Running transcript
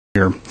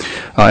Here.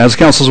 As the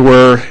council is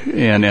aware,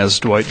 and as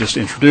Dwight just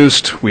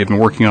introduced, we have been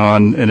working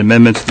on an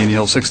amendment to the Indian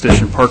Hills 6th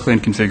Edition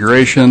Parkland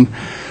configuration.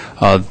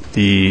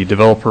 The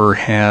developer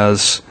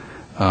has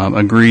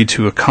agreed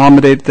to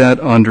accommodate that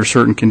under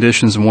certain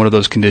conditions, and one of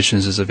those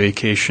conditions is a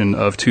vacation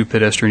of 2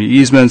 pedestrian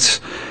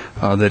easements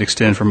that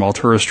extend from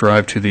Alturas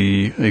Drive to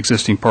the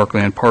existing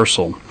parkland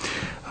parcel.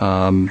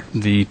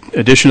 The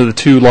addition of the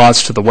 2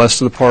 lots to the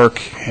west of the park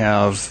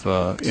have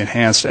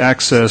enhanced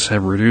access,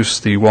 have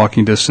reduced the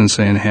walking distance,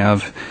 and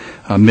have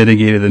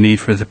mitigated the need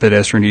for the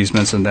pedestrian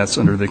easements, and that's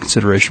under the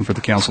consideration for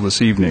the council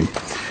this evening.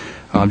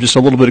 Just a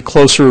little bit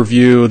closer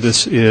view,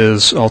 this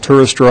is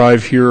Alturas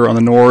Drive here on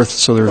the north,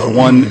 so there's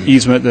one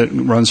easement that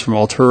runs from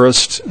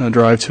Alturas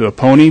Drive to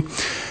Apony,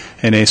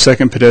 and a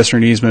second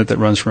pedestrian easement that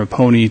runs from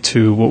Apony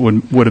to what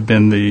would have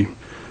been the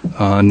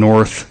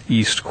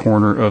northeast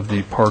corner of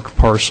the park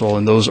parcel,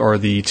 and those are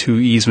the 2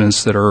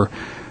 easements that are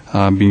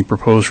being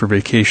proposed for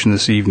vacation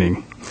this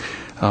evening.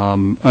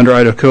 Under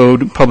Idaho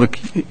Code, public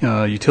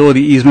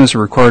utility easements are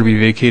required to be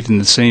vacated in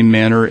the same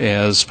manner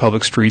as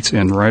public streets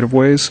and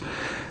right-of-ways.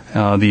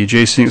 The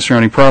adjacent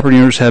surrounding property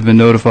owners have been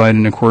notified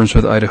in accordance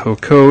with Idaho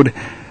Code,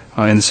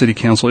 and the City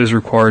Council is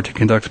required to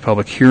conduct a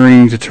public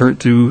hearing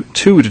to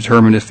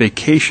determine if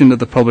vacation of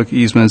the public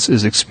easements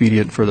is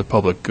expedient for the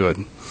public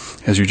good,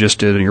 as you just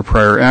did in your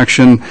prior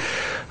action.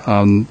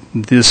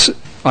 This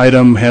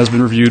item has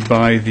been reviewed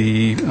by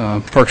the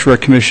Parks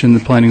Rec Commission, the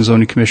Planning and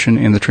Zoning Commission,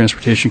 and the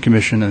Transportation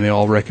Commission, and they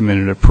all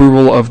recommended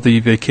approval of the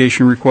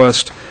vacation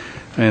request,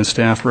 and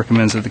staff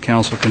recommends that the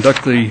council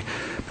conduct the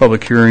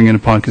public hearing and,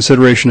 upon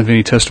consideration of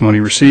any testimony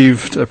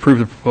received, approve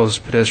the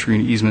proposed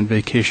pedestrian easement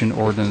vacation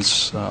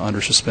ordinance under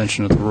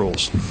suspension of the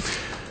rules.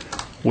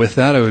 With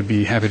that, I would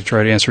be happy to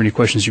try to answer any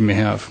questions you may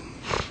have.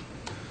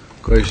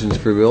 Questions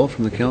for Bill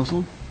from the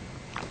council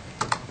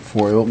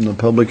before I open the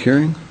public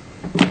hearing?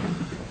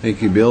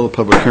 Thank you, Bill. The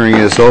public hearing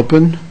is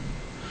open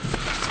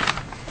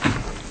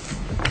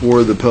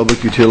for the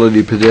public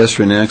utility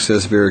pedestrian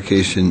access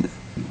vacation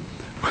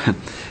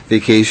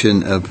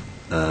of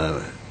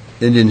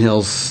Indian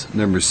Hills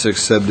number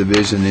 6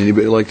 subdivision.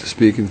 Anybody like to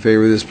speak in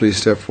favor of this, please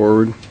step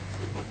forward.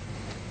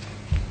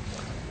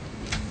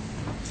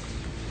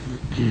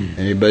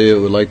 Anybody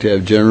that would like to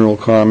have general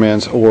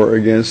comments or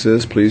against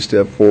this, please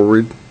step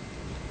forward.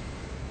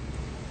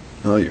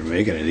 Oh, you're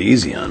making it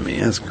easy on me.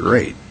 That's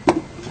great.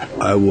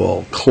 I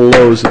will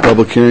close the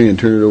public hearing and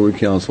turn it over to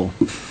council.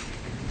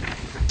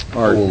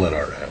 Art. We'll let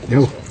Art have it.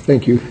 No,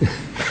 thank you.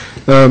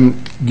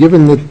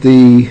 Given that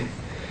the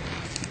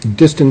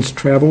distance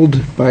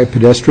traveled by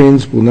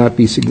pedestrians will not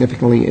be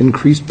significantly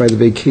increased by the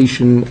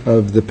vacation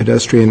of the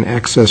pedestrian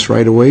access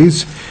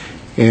right-of-ways,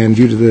 and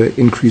due to the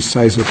increased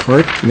size of the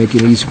park,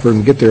 making it easy for them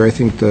to get there, I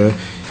think the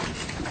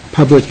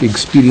public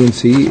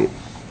expediency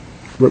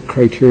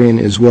criterion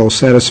is well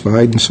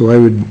satisfied, and so I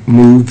would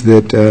move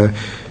that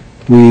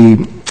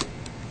we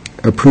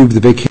approve the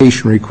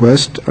vacation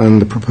request on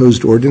the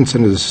proposed ordinance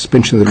under the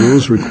suspension of the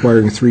rules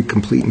requiring 3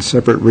 complete and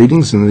separate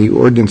readings, and the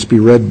ordinance be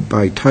read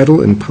by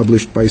title and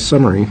published by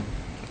summary.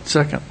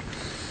 Second.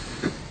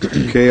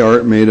 Okay,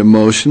 Art made a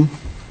motion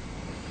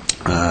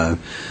to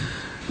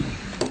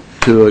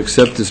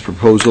accept this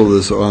proposal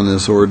on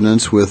this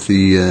ordinance with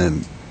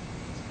the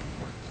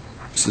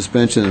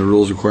suspension of the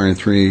rules requiring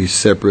 3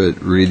 separate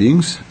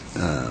readings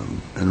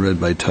and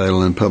read by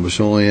title and published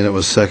only, and it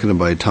was seconded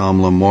by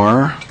Tom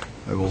Lamar.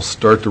 I will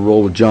start the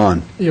roll with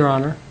John. Your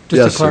Honor, just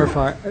Yes, to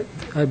clarify,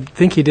 I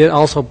think he did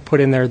also put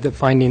in there the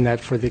finding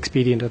that for the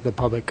expedient of the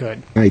public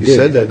good. I You did.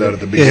 said that at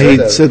the beginning.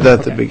 Yeah, he said that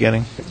at the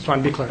beginning. Just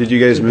want to be clear. Did you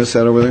guys miss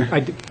that over there?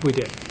 We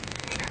did.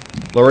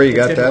 Lori, you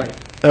got that?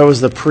 That was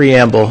the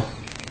preamble.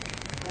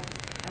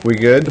 We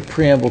good? The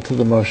preamble to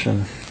the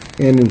motion.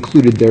 And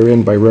included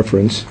therein by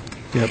reference.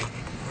 Yep.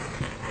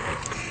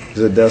 Is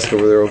the desk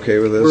over there okay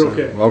with this? We're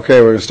okay.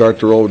 Okay, we're going to start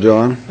the roll with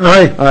John.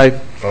 Aye. Aye.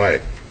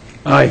 Aye.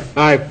 Aye.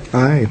 Aye.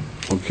 Aye.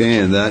 Okay,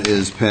 and that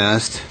is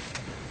passed.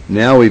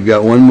 Now we've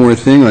got one more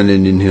thing on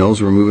Indian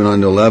Hills. We're moving on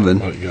to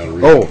 11.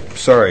 Oh,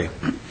 sorry.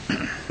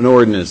 An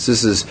ordinance.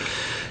 This is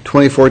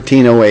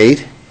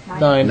 2014-08.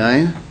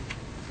 9?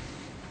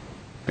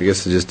 I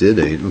guess I just did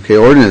 8. Okay,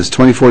 ordinance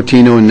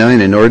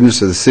 2014-09, an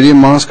ordinance of the City of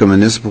Moscow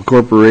Municipal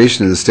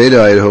Corporation of the State of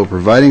Idaho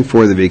providing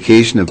for the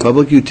vacation of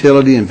public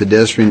utility and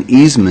pedestrian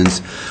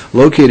easements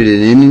located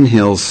in Indian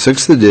Hills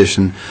 6th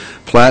Edition,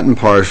 plat and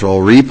partial,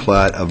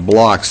 replat of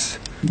blocks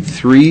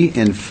 3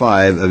 and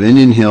 5 of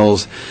Indian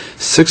Hills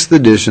 6th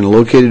Edition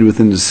located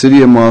within the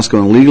City of Moscow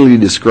and legally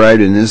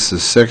described in this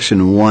as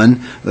Section 1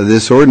 of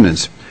this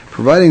ordinance,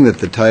 providing that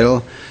the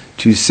title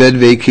to said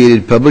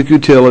vacated public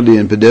utility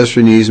and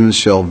pedestrian easements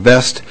shall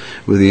vest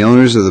with the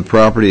owners of the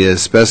property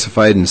as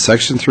specified in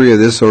Section 3 of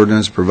this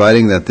ordinance,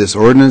 providing that this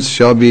ordinance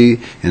shall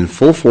be in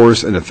full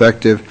force and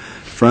effective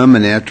from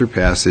and after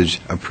passage,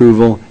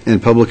 approval,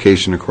 and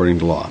publication according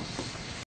to law.